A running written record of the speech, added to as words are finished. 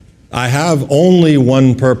I have only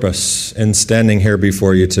one purpose in standing here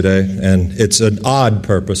before you today, and it's an odd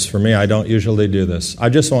purpose for me. I don't usually do this. I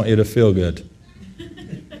just want you to feel good.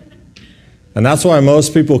 And that's why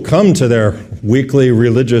most people come to their weekly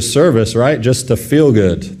religious service, right? Just to feel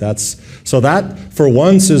good. So that, for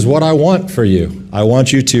once, is what I want for you. I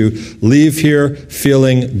want you to leave here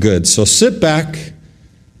feeling good. So sit back,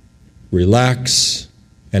 relax,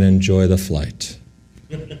 and enjoy the flight.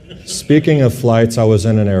 Speaking of flights, I was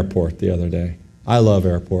in an airport the other day. I love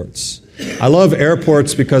airports. I love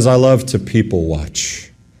airports because I love to people watch.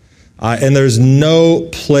 And there's no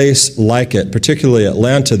place like it, particularly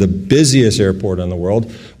Atlanta, the busiest airport in the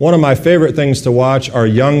world. One of my favorite things to watch are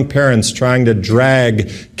young parents trying to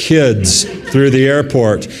drag kids through the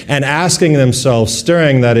airport and asking themselves,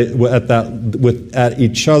 staring at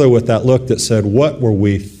each other with that look that said, "What were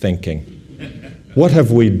we thinking? What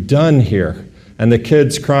have we done here?" And the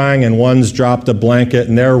kids crying, and one's dropped a blanket,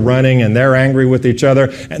 and they're running, and they're angry with each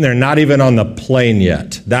other, and they're not even on the plane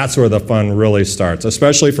yet. That's where the fun really starts,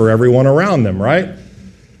 especially for everyone around them, right?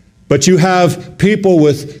 But you have people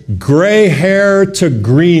with gray hair to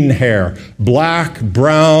green hair, black,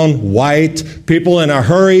 brown, white, people in a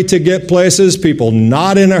hurry to get places, people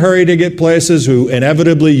not in a hurry to get places, who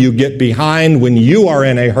inevitably you get behind when you are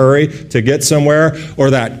in a hurry to get somewhere, or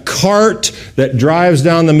that cart that drives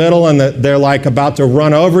down the middle and they're like about to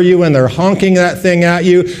run over you and they're honking that thing at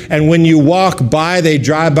you, and when you walk by, they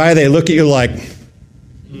drive by, they look at you like...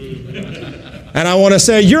 And I want to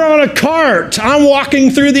say, you're on a cart. I'm walking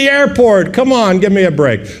through the airport. Come on, give me a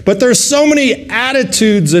break. But there's so many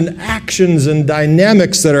attitudes and actions and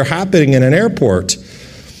dynamics that are happening in an airport.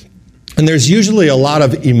 And there's usually a lot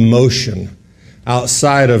of emotion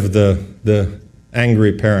outside of the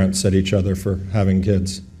angry parents at each other for having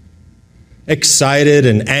kids. Excited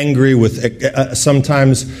and angry with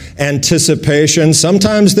sometimes anticipation.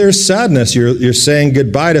 Sometimes there's sadness. You're saying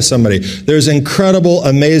goodbye to somebody. There's incredible,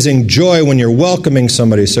 amazing joy when you're welcoming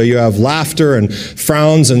somebody. So you have laughter and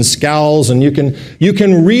frowns and scowls, and you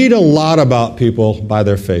can read a lot about people by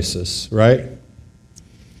their faces, right?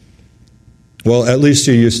 Well, at least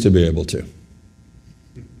you used to be able to.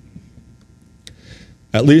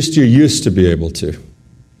 At least you used to be able to.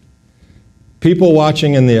 People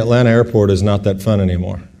watching in the Atlanta airport is not that fun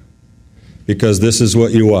anymore, because this is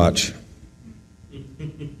what you watch.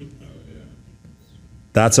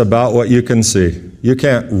 That's about what you can see. You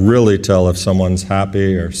can't really tell if someone's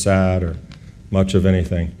happy or sad or much of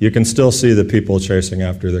anything. You can still see the people chasing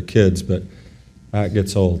after their kids, but that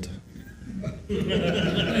gets old. As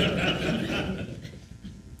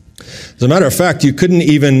a matter of fact, you couldn't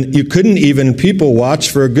even people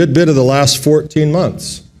watch for a good bit of the last 14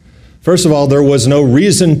 months. First of all, there was no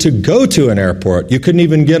reason to go to an airport. You couldn't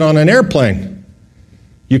even get on an airplane.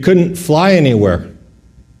 You couldn't fly anywhere.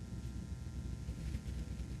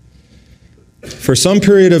 For some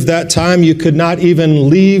period of that time, you could not even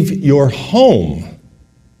leave your home.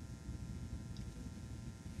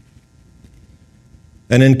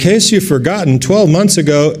 And in case you've forgotten, 12 months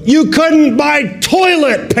ago, you couldn't buy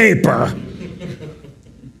toilet paper.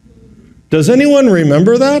 Does anyone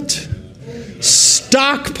remember that?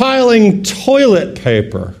 Stockpiling toilet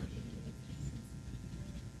paper.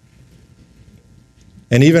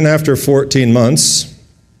 And even after 14 months,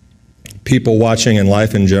 people watching in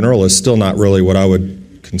life in general is still not really what I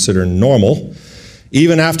would consider normal.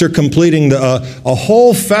 Even after completing a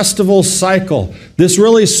whole festival cycle, this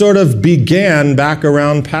really sort of began back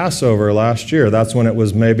around Passover last year. That's when it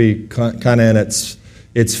was maybe kind of in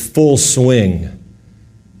its full swing.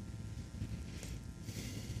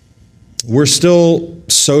 We're still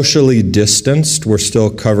socially distanced. We're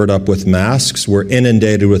still covered up with masks. We're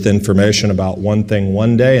inundated with information about one thing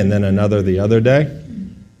one day and then another the other day.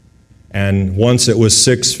 And once it was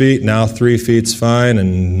 6 feet, now 3 feet's fine.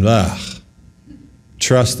 And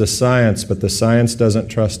trust the science, but the science doesn't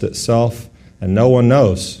trust itself, and no one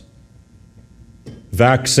knows.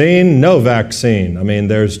 Vaccine, no vaccine. I mean,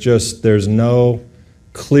 there's no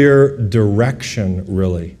clear direction,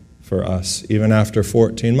 really, for us. Even after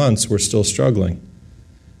 14 months, we're still struggling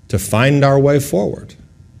to find our way forward.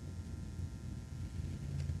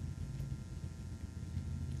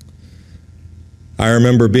 I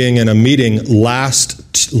remember being in a meeting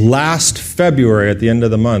last February at the end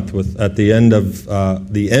of the month, at the end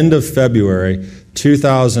of February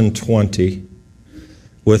 2020,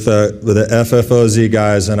 with the FFOZ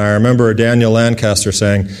guys, and I remember Daniel Lancaster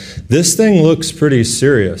saying, "This thing looks pretty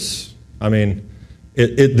serious. I mean,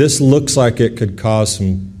 this looks like it could cause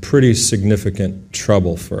some pretty significant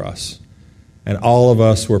trouble for us." And all of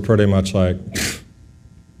us were pretty much like,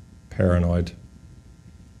 paranoid.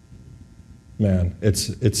 man. It's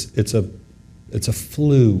a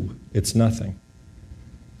flu. It's nothing.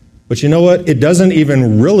 But you know what? It doesn't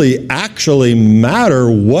even really actually matter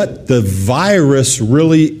what the virus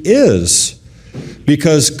really is,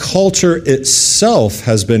 because culture itself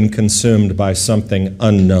has been consumed by something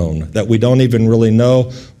unknown that we don't even really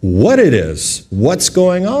know what it is, what's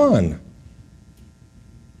going on.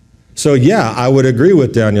 So yeah, I would agree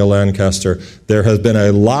with Daniel Lancaster. There has been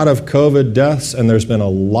a lot of COVID deaths, and there's been a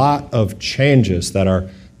lot of changes that are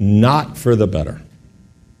not for the better.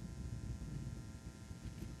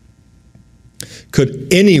 Could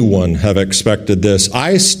anyone have expected this?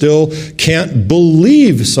 I still can't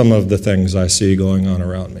believe some of the things I see going on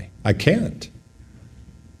around me. I can't.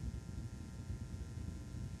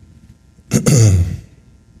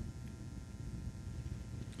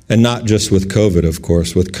 And not just with COVID, of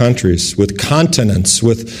course, with countries, with continents,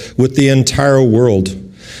 with the entire world.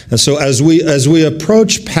 And so as we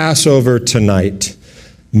approach Passover tonight,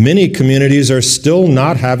 many communities are still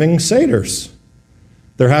not having seders.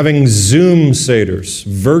 They're having Zoom seders,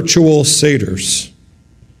 virtual seders.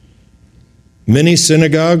 Many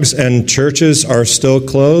synagogues and churches are still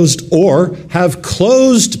closed or have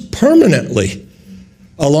closed permanently,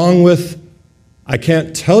 along with, I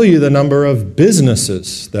can't tell you the number of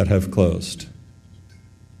businesses that have closed.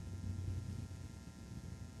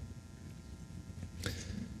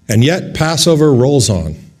 And yet Passover rolls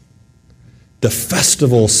on. The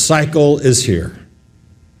festival cycle is here.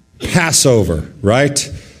 Passover, right?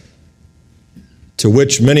 To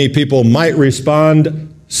which many people might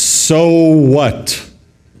respond, so what?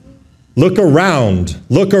 Look around,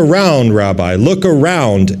 Rabbi, look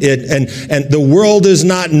around. And the world is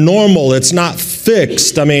not normal, it's not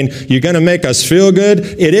fixed. I mean, you're going to make us feel good?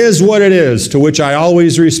 It is what it is, to which I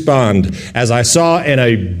always respond, as I saw in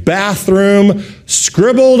a bathroom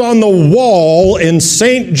scribbled on the wall in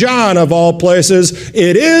St. John of all places,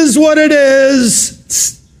 it is what it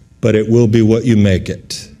is, but it will be what you make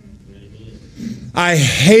it. I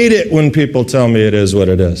hate it when people tell me it is what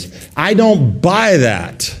it is. I don't buy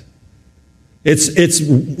that. It's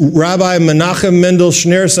Rabbi Menachem Mendel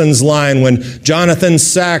Schneerson's line when Jonathan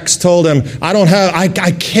Sachs told him, I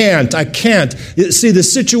can't. See, the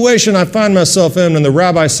situation I find myself in, and the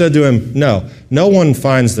rabbi said to him, no one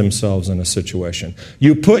finds themselves in a situation.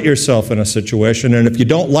 You put yourself in a situation, and if you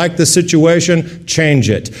don't like the situation,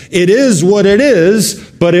 change it. It is what it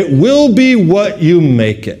is, but it will be what you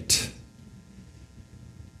make it.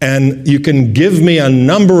 And you can give me a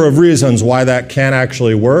number of reasons why that can't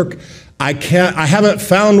actually work. I haven't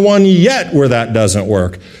found one yet where that doesn't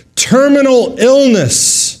work. Terminal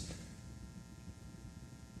illness.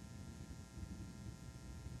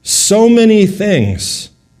 So many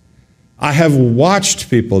things. I have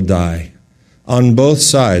watched people die on both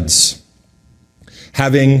sides,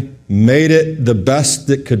 having made it the best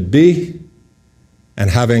it could be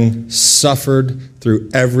and having suffered through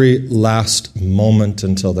every last moment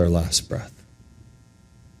until their last breath.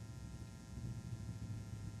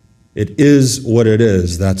 It is what it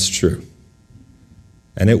is, that's true.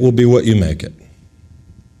 And it will be what you make it.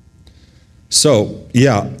 So,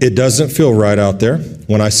 yeah, it doesn't feel right out there.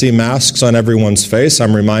 When I see masks on everyone's face,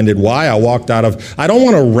 I'm reminded why. I don't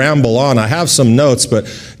want to ramble on. I have some notes, but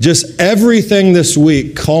just everything this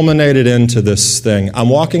week culminated into this thing. I'm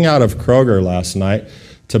walking out of Kroger last night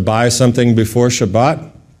to buy something before Shabbat.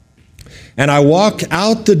 And I walk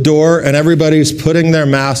out the door and everybody's putting their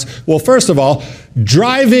mask. Well, first of all,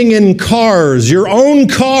 driving in cars, your own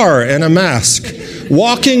car in a mask.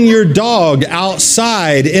 Walking your dog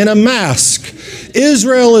outside in a mask.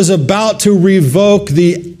 Israel is about to revoke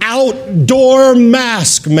the outdoor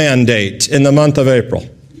mask mandate in the month of April.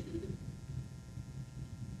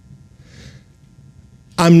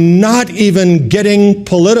 I'm not even getting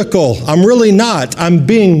political. I'm really not. I'm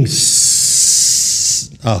being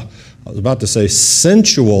I was about to say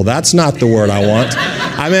sensual. That's not the word I want.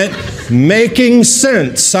 I meant making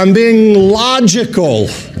sense. I'm being logical.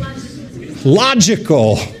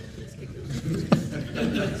 Logical.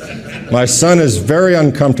 My son is very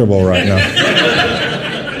uncomfortable right now.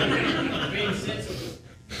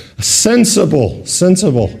 Sensible.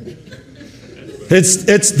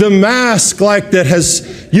 It's the mask like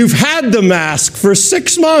that you've had the mask for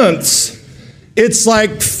 6 months. It's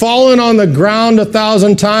like fallen on the ground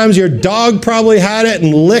 1,000 times. Your dog probably had it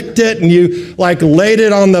and licked it, and you like laid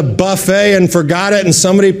it on the buffet and forgot it, and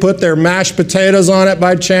somebody put their mashed potatoes on it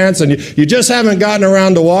by chance, and you just haven't gotten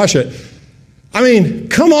around to wash it. I mean,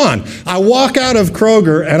 come on. I walk out of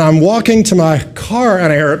Kroger, and I'm walking to my car,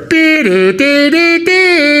 and I hear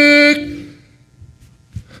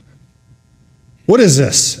What is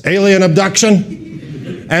this? Alien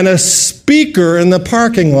abduction? and a speaker in the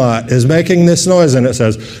parking lot is making this noise, and it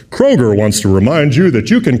says, Kroger wants to remind you that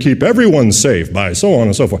you can keep everyone safe by so on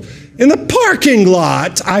and so forth. In the parking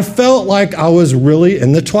lot, I felt like I was really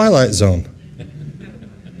in the Twilight Zone.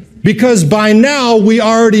 Because by now, we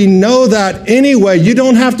already know that anyway. You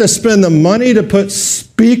don't have to spend the money to put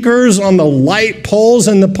speakers on the light poles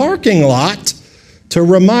in the parking lot to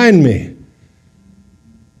remind me.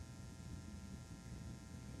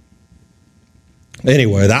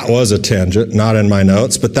 Anyway, that was a tangent, not in my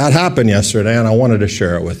notes, but that happened yesterday, and I wanted to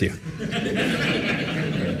share it with you.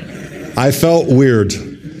 I felt weird.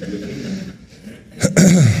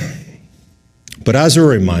 But as a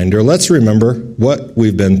reminder, let's remember what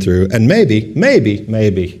we've been through, and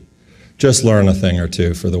maybe, just learn a thing or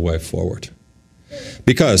two for the way forward.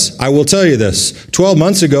 Because I will tell you this, 12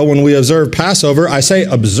 months ago when we observed Passover, I say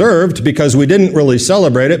observed because we didn't really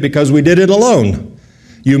celebrate it because we did it alone.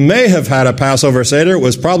 You may have had a Passover seder. It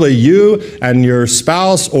was probably you and your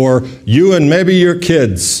spouse or you and maybe your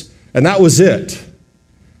kids. And that was it.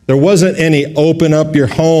 There wasn't any open up your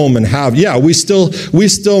home and have, we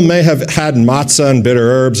still may have had matzah and bitter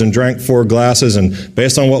herbs and drank 4 glasses, and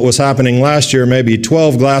based on what was happening last year, maybe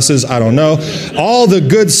 12 glasses, I don't know. All the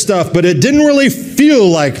good stuff, but it didn't really feel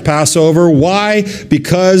like Passover. Why?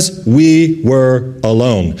 Because we were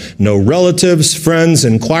alone. No relatives, friends,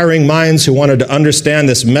 inquiring minds who wanted to understand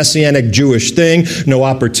this messianic Jewish thing. No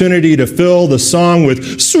opportunity to fill the song with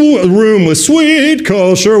room with sweet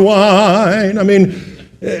kosher wine. I mean,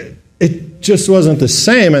 it just wasn't the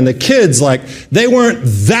same. And the kids, they weren't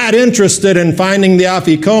that interested in finding the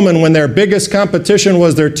afikomen when their biggest competition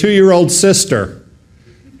was their 2-year-old sister,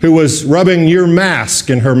 who was rubbing your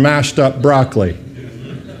mask in her mashed up broccoli.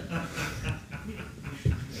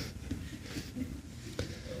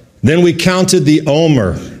 Then we counted the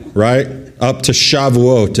Omer, right, up to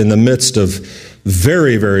Shavuot in the midst of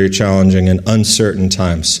very, very challenging and uncertain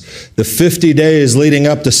times. The 50 days leading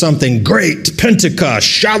up to something great, Pentecost,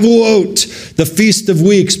 Shavuot, the Feast of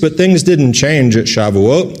Weeks, but things didn't change at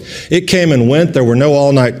Shavuot. It came and went. There were no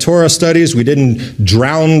all-night Torah studies. We didn't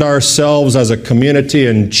drown ourselves as a community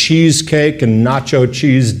in cheesecake and nacho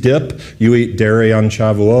cheese dip. You eat dairy on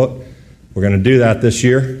Shavuot. We're going to do that this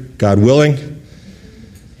year, God willing.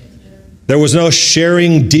 There was no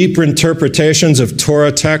sharing deeper interpretations of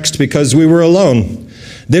Torah text because we were alone.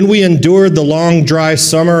 Then we endured the long, dry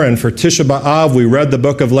summer, and for Tisha B'Av, we read the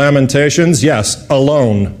book of Lamentations. Yes,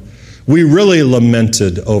 alone. We really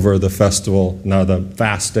lamented over the the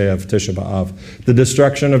fast day of Tisha B'Av. The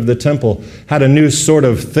destruction of the temple had a new sort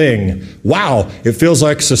of thing. Wow, it feels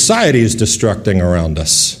like society is destructing around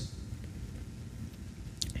us.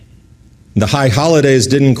 The high holidays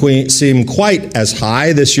didn't seem quite as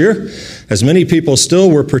high this year, as many people still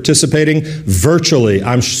were participating virtually.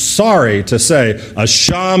 I'm sorry to say, a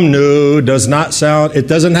shamnu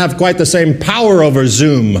doesn't have quite the same power over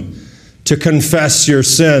Zoom to confess your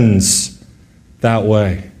sins that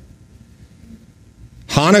way.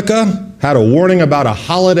 Hanukkah had a warning about a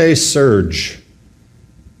holiday surge.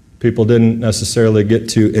 People didn't necessarily get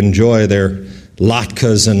to enjoy their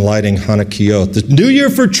latkes and lighting Hanukkot. The New Year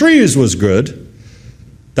for trees was good.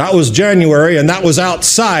 That was January, and that was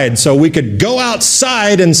outside, so we could go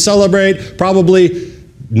outside and celebrate probably,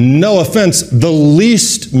 no offense, the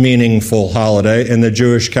least meaningful holiday in the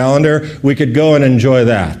Jewish calendar. We could go and enjoy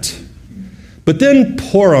that. But then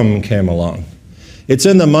Purim came along. It's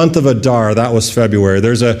in the month of Adar. That was February.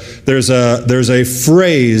 There's a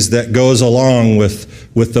phrase that goes along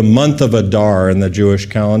with the month of Adar in the Jewish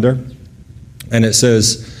calendar. And it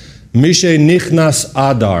says, Mishe Nichnas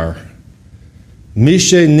Adar.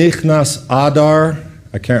 Mishe Nichnas Adar.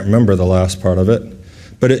 I can't remember the last part of it.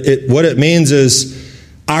 But what it means is,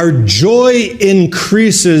 our joy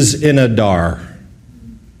increases in Adar.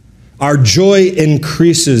 Our joy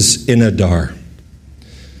increases in Adar.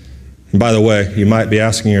 And by the way, you might be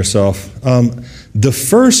asking yourself, the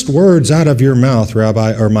first words out of your mouth,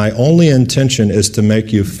 Rabbi, or my only intention is to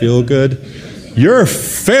make you feel good. You're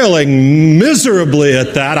failing miserably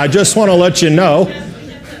at that. I just want to let you know.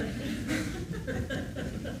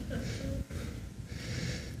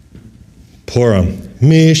 Purim.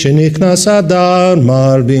 Misheniknas Adar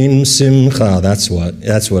Marbin Simcha. That's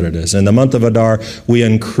what it is. In the month of Adar, we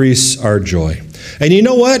increase our joy. And you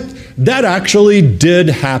know what? That actually did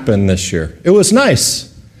happen this year. It was nice.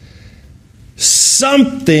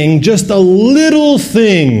 Something, just a little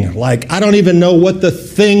thing, I don't even know what the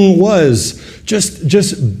thing was,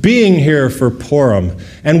 just being here for Purim.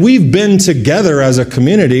 And we've been together as a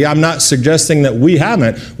community. I'm not suggesting that we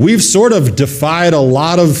haven't. We've sort of defied a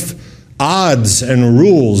lot of odds and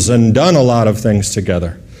rules and done a lot of things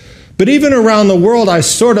together. But even around the world, I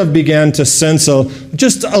sort of began to sense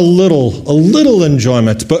just a little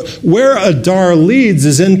enjoyment. But where Adar leads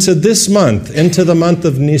is into this month, into the month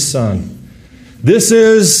of Nisan. This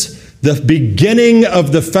is the beginning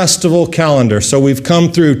of the festival calendar. So we've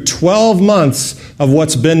come through 12 months of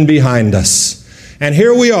what's been behind us. And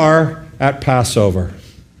here we are at Passover.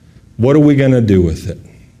 What are we going to do with it?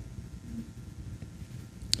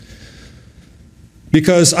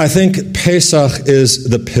 Because I think Pesach is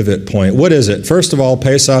the pivot point. What is it? First of all,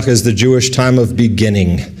 Pesach is the Jewish time of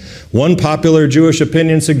beginning. One popular Jewish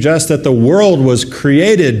opinion suggests that the world was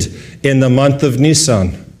created in the month of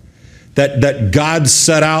Nisan. That God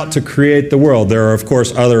set out to create the world. There are, of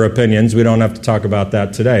course, other opinions. We don't have to talk about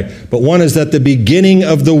that today. But one is that the beginning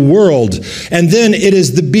of the world. And then it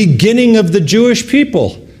is the beginning of the Jewish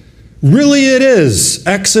people. Really it is.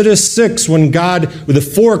 Exodus 6, when God, with the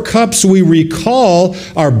 4 cups we recall,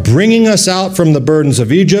 are bringing us out from the burdens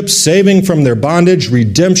of Egypt, saving from their bondage,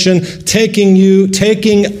 redemption, taking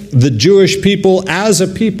the Jewish people as a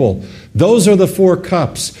people. Those are the 4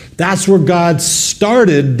 cups. That's where God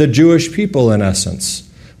started the Jewish people, in essence,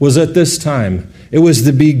 was at this time. It was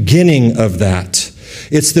the beginning of that.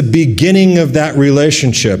 It's the beginning of that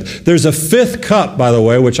relationship. There's a 5th cup, by the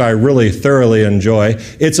way, which I really thoroughly enjoy.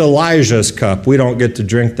 It's Elijah's cup. We don't get to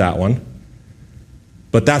drink that one.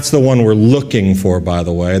 But that's the one we're looking for, by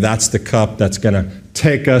the way. That's the cup that's going to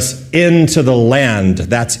take us into the land.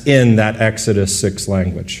 That's in that Exodus 6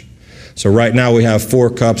 language. So right now we have 4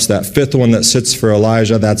 cups. That 5th one that sits for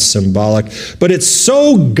Elijah, that's symbolic. But it's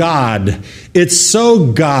so God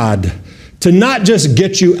to not just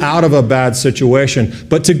get you out of a bad situation,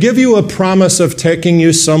 but to give you a promise of taking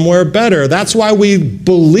you somewhere better. That's why we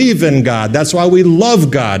believe in God. That's why we love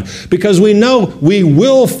God, because we know we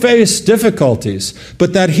will face difficulties,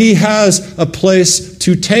 but that He has a place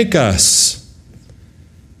to take us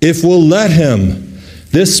if we'll let Him.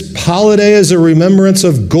 This holiday is a remembrance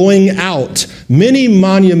of going out. Many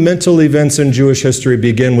monumental events in Jewish history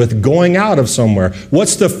begin with going out of somewhere.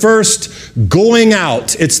 What's the first going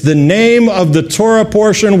out? It's the name of the Torah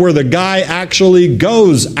portion where the guy actually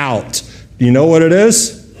goes out. You know what it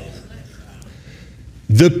is?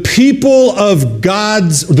 The people of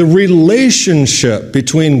the relationship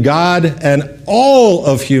between God and all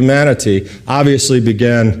of humanity obviously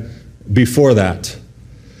began before that.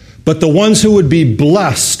 But the ones who would be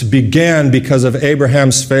blessed began because of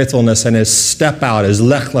Abraham's faithfulness and his step out, his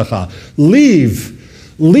lech lecha.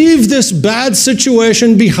 Leave this bad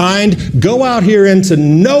situation behind. Go out here into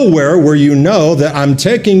nowhere where you know that I'm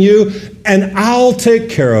taking you and I'll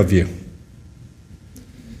take care of you.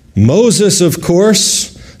 Moses, of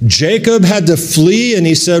course, Jacob had to flee and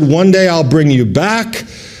he said, one day I'll bring you back.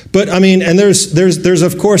 But and there's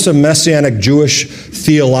of course a Messianic Jewish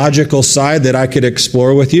theological side that I could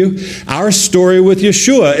explore with you. Our story with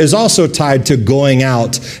Yeshua is also tied to going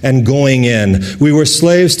out and going in. We were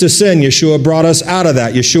slaves to sin. Yeshua brought us out of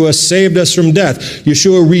that. Yeshua saved us from death.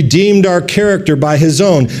 Yeshua redeemed our character by His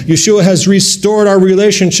own. Yeshua has restored our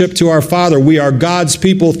relationship to our Father. We are God's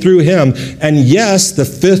people through Him. And yes, the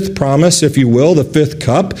 5th promise, if you will, the 5th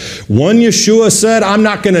cup. One, Yeshua said, I'm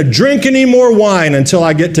not going to drink any more wine until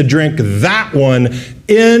I get to drink that one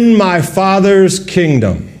in my Father's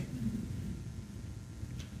kingdom.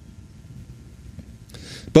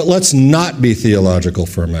 But let's not be theological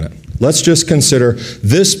for a minute. Let's just consider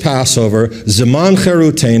this Passover, Zeman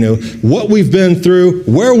Cherutenu, what we've been through,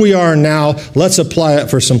 where we are now. Let's apply it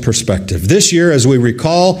for some perspective. This year, as we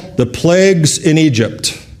recall, the plagues in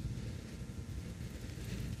Egypt.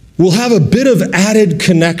 We'll have a bit of added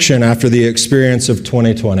connection after the experience of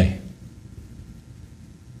 2020.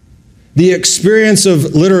 The experience of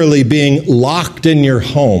literally being locked in your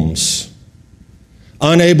homes,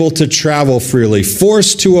 unable to travel freely,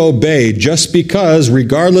 forced to obey just because,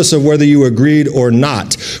 regardless of whether you agreed or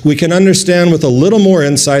not, we can understand with a little more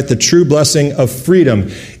insight the true blessing of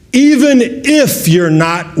freedom, even if you're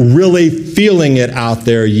not really feeling it out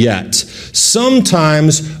there yet.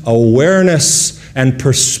 Sometimes awareness and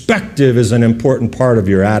perspective is an important part of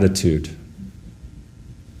your attitude.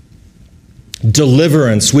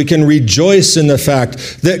 Deliverance. We can rejoice in the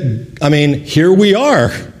fact that, here we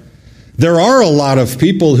are. There are a lot of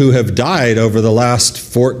people who have died over the last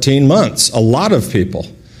 14 months. A lot of people.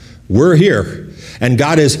 We're here. And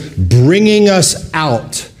God is bringing us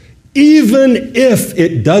out, even if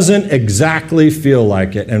it doesn't exactly feel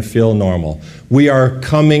like it and feel normal. We are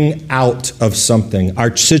coming out of something.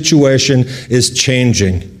 Our situation is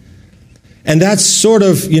changing. And that's sort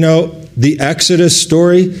of, the Exodus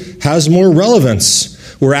story has more relevance.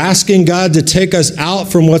 We're asking God to take us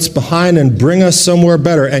out from what's behind and bring us somewhere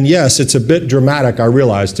better. And yes, it's a bit dramatic, I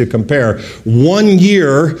realize, to compare 1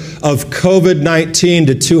 year of COVID-19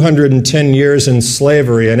 to 210 years in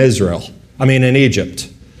slavery in in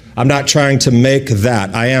Egypt. I'm not trying to make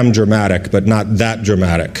that. I am dramatic, but not that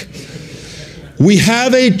dramatic. We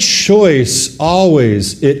have a choice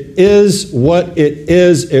always. It is what it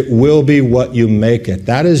is. It will be what you make it.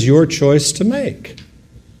 That is your choice to make.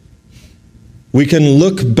 We can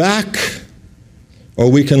look back or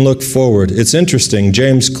we can look forward. It's interesting.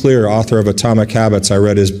 James Clear, author of Atomic Habits, I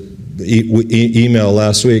read his email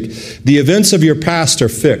last week. The events of your past are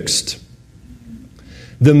fixed.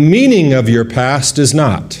 The meaning of your past is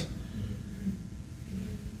not.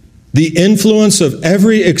 The influence of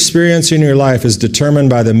every experience in your life is determined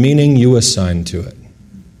by the meaning you assign to it.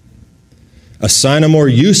 Assign a more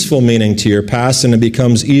useful meaning to your past, and it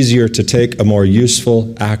becomes easier to take a more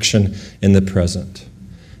useful action in the present.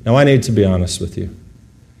 Now, I need to be honest with you.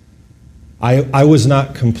 I was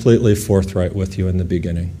not completely forthright with you in the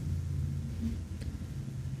beginning.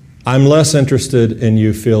 I'm less interested in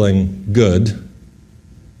you feeling good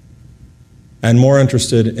and more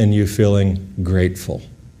interested in you feeling grateful.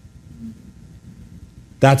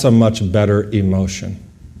 That's a much better emotion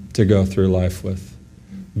to go through life with.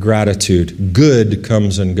 Gratitude. Good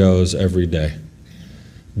comes and goes every day.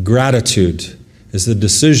 Gratitude is the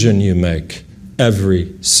decision you make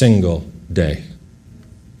every single day.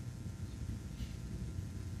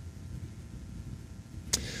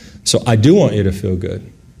 So I do want you to feel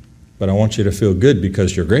good, but I want you to feel good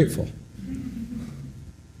because you're grateful.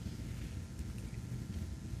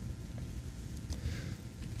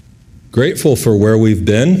 Grateful for where we've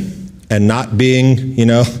been and not being,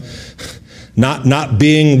 not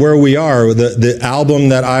being where we are. The album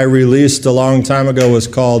that I released a long time ago was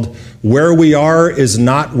called Where We Are Is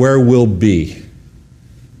Not Where We'll Be.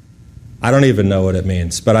 I don't even know what it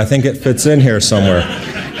means, but I think it fits in here somewhere.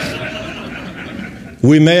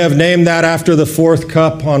 We may have named that after the fourth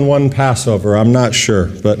cup on one Passover. I'm not sure,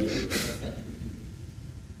 but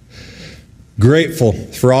grateful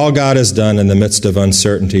for all God has done in the midst of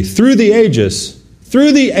uncertainty. Through the ages,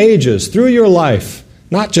 through your life,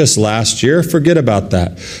 not just last year, forget about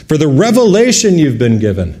that. For the revelation you've been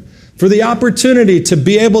given, for the opportunity to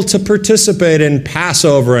be able to participate in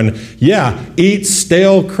Passover and, eat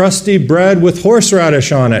stale, crusty bread with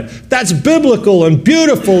horseradish on it. That's biblical and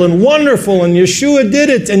beautiful and wonderful, and Yeshua did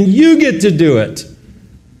it, and you get to do it.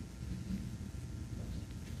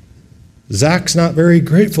 Zach's not very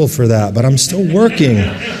grateful for that, but I'm still working.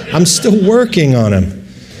 I'm still working on him.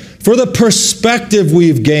 For the perspective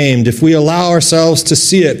we've gained, if we allow ourselves to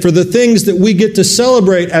see it. For the things that we get to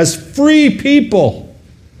celebrate as free people.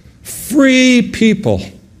 Free people.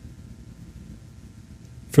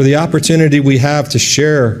 For the opportunity we have to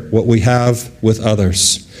share what we have with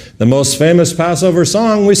others. The most famous Passover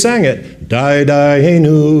song, we sang it. Dai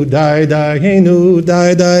dainu, dai dainu,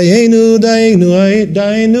 dai dainu, dainu,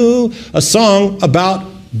 dainu. A song about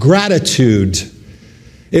gratitude.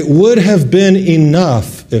 It would have been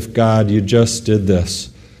enough if, God, you just did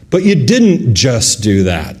this. But you didn't just do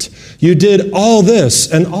that. You did all this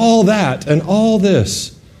and all that and all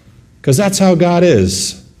this. Because that's how God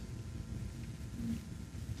is.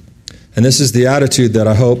 And this is the attitude that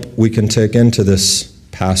I hope we can take into this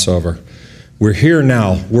Passover. We're here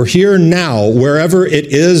now. We're here now, wherever it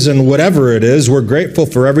is and whatever it is. We're grateful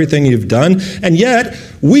for everything you've done. And yet,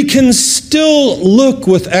 we can still look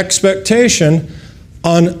with expectation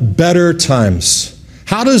on better times.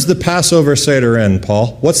 How does the Passover Seder end,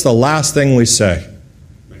 Paul? What's the last thing we say?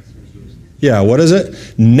 Yeah, what is it?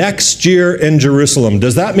 Next year in Jerusalem.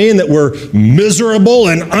 Does that mean that we're miserable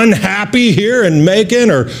and unhappy here in Macon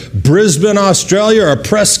or Brisbane, Australia, or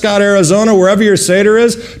Prescott, Arizona, wherever your Seder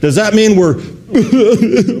is? Does that mean we're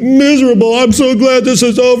miserable? I'm so glad this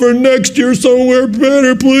is over. Next year somewhere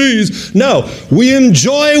better, please. No, we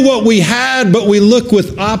enjoy what we had, but we look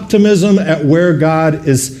with optimism at where God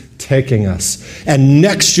is taking us. And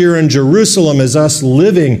next year in Jerusalem is us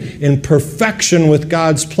living in perfection with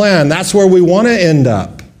God's plan. That's where we want to end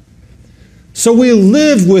up. So we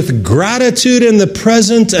live with gratitude in the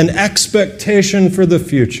present and expectation for the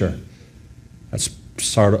future. That's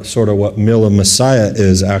sort of what Meal of Messiah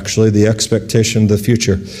is, actually, the expectation of the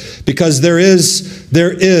future. Because there is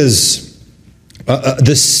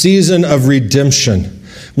the season of redemption.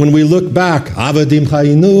 When we look back, Avadim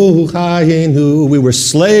Chayinu, Chayinu, we were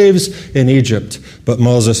slaves in Egypt, but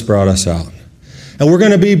Moses brought us out. And we're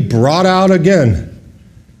going to be brought out again.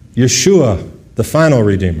 Yeshua, the final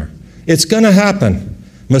Redeemer. It's going to happen.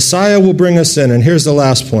 Messiah will bring us in. And here's the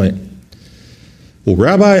last point. Well,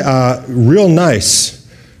 Rabbi, real nice.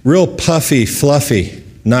 real puffy, fluffy,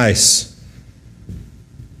 nice.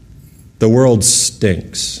 The world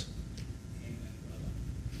stinks.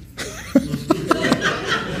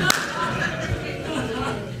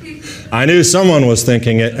 I knew someone was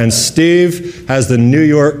thinking it, and Steve has the New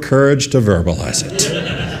York courage to verbalize it.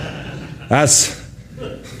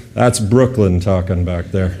 That's Brooklyn talking back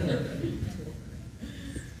there.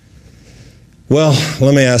 Well,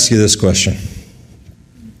 let me ask you this question.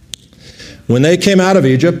 When they came out of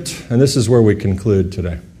Egypt, and this is where we conclude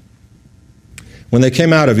today. When they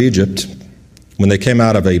came out of Egypt, when they came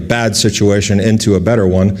out of a bad situation into a better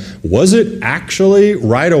one, was it actually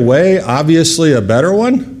right away, obviously, a better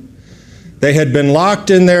one? They had been locked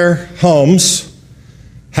in their homes,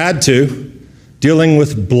 had to, dealing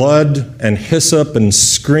with blood and hyssop and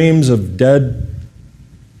screams of dead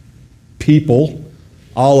people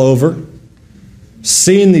all over,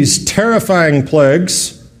 seeing these terrifying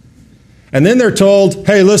plagues, and then they're told,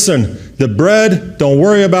 hey, listen, the bread, don't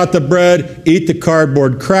worry about the bread, eat the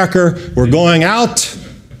cardboard cracker, we're going out.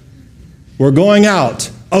 We're going out.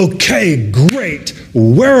 Okay, great.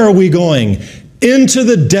 Where are we going? Into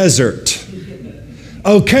the desert.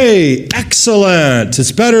 Okay, excellent.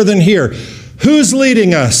 It's better than here. Who's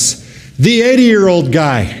leading us? The 80-year-old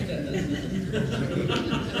guy.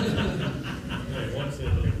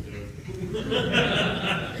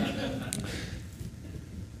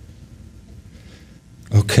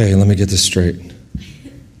 Okay, let me get this straight.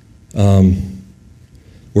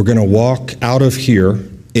 We're going to walk out of here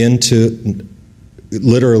into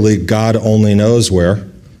literally God only knows where,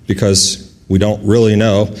 because we don't really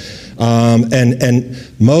know.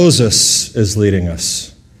 And Moses is leading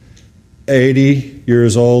us. 80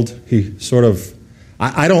 years old. He sort of,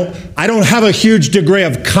 I don't have a huge degree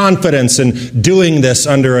of confidence in doing this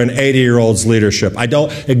under an 80-year-old's leadership. I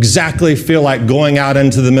don't exactly feel like going out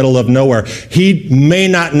into the middle of nowhere. He may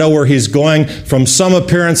not know where he's going. From some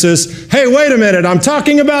appearances, hey, wait a minute, I'm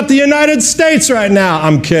talking about the United States right now.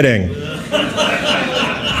 I'm kidding.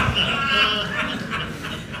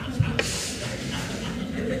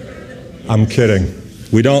 I'm kidding.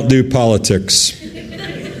 We don't do politics.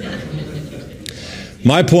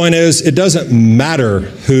 My point is, it doesn't matter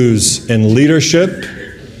who's in leadership.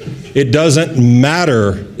 It doesn't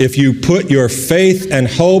matter if you put your faith and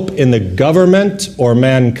hope in the government or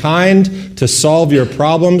mankind to solve your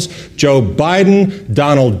problems. Joe Biden,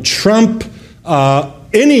 Donald Trump,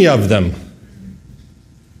 any of them.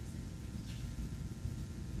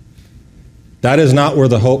 That is not where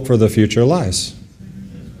the hope for the future lies.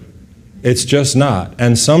 It's just not.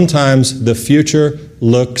 And sometimes the future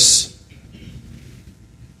looks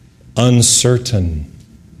uncertain.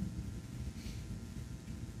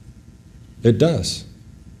 It does.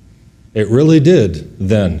 It really did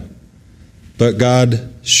then. But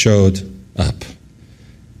God showed up.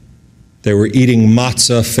 They were eating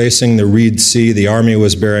matzah facing the Reed Sea. The army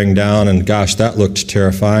was bearing down, and gosh, that looked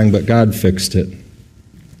terrifying, but God fixed it.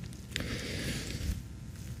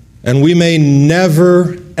 And we may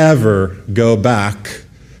never, ever go back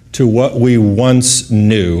to what we once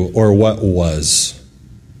knew or what was.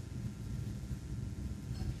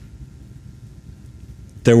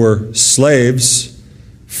 There were slaves,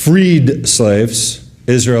 freed slaves,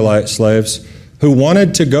 Israelite slaves, who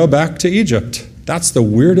wanted to go back to Egypt. That's the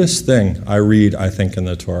weirdest thing I read, I think, in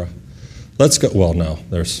the Torah. Let's go, well, no,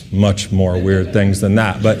 there's much more weird things than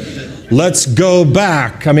that, but let's go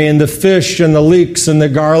back. I mean, the fish and the leeks and the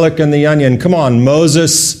garlic and the onion. Come on,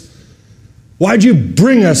 Moses, why'd you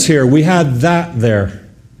bring us here? We had that there.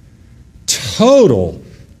 Total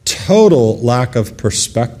lack of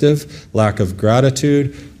perspective, lack of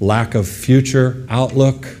gratitude, lack of future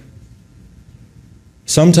outlook.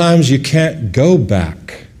 Sometimes you can't go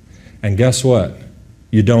back. And guess what?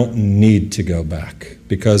 You don't need to go back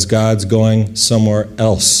because God's going somewhere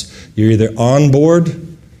else. You're either on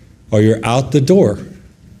board or you're out the door.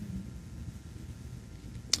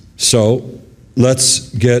 So let's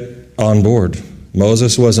get on board.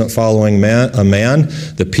 Moses wasn't following a man.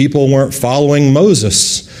 The people weren't following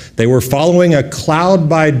Moses. They were following a cloud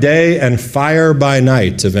by day and fire by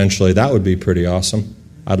night eventually. That would be pretty awesome.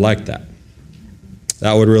 I'd like that.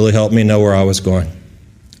 That would really help me know where I was going.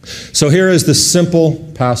 So here is the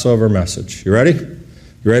simple Passover message. You ready?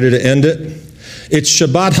 You ready to end it? It's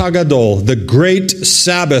Shabbat Hagadol, the great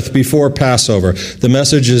Sabbath before Passover. The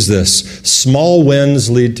message is this: small wins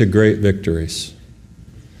lead to great victories.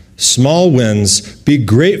 Small wins, be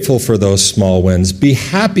grateful for those small wins. Be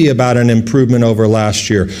happy about an improvement over last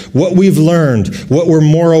year. What we've learned, what we're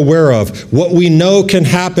more aware of, what we know can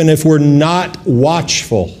happen if we're not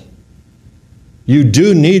watchful. You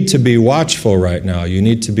do need to be watchful right now. You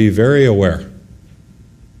need to be very aware.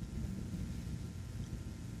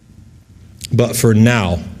 But for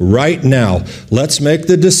now, right now, let's make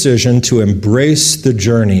the decision to embrace the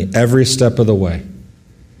journey every step of the way.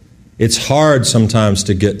 It's hard sometimes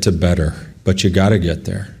to get to better, but you got to get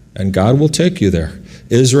there. And God will take you there.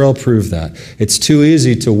 Israel proved that. It's too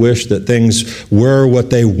easy to wish that things were what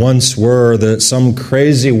they once were, that some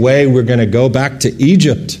crazy way we're going to go back to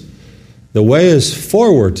Egypt. The way is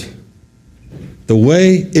forward. The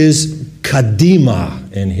way is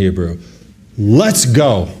kadima in Hebrew. Let's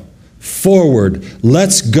go. Forward,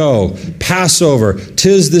 let's go. Passover,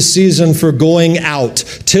 'tis the season for going out.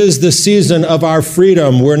 'Tis the season of our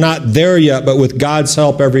freedom. We're not there yet, but with God's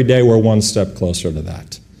help every day, we're one step closer to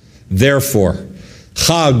that. Therefore,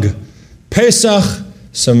 Chag, Pesach,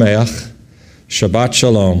 Sameach, Shabbat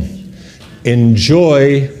Shalom.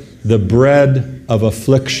 Enjoy the bread of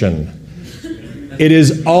affliction. It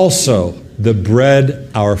is also the bread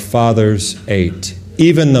our fathers ate.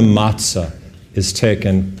 Even the matzah is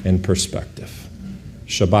taken in perspective.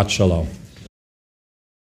 Shabbat Shalom.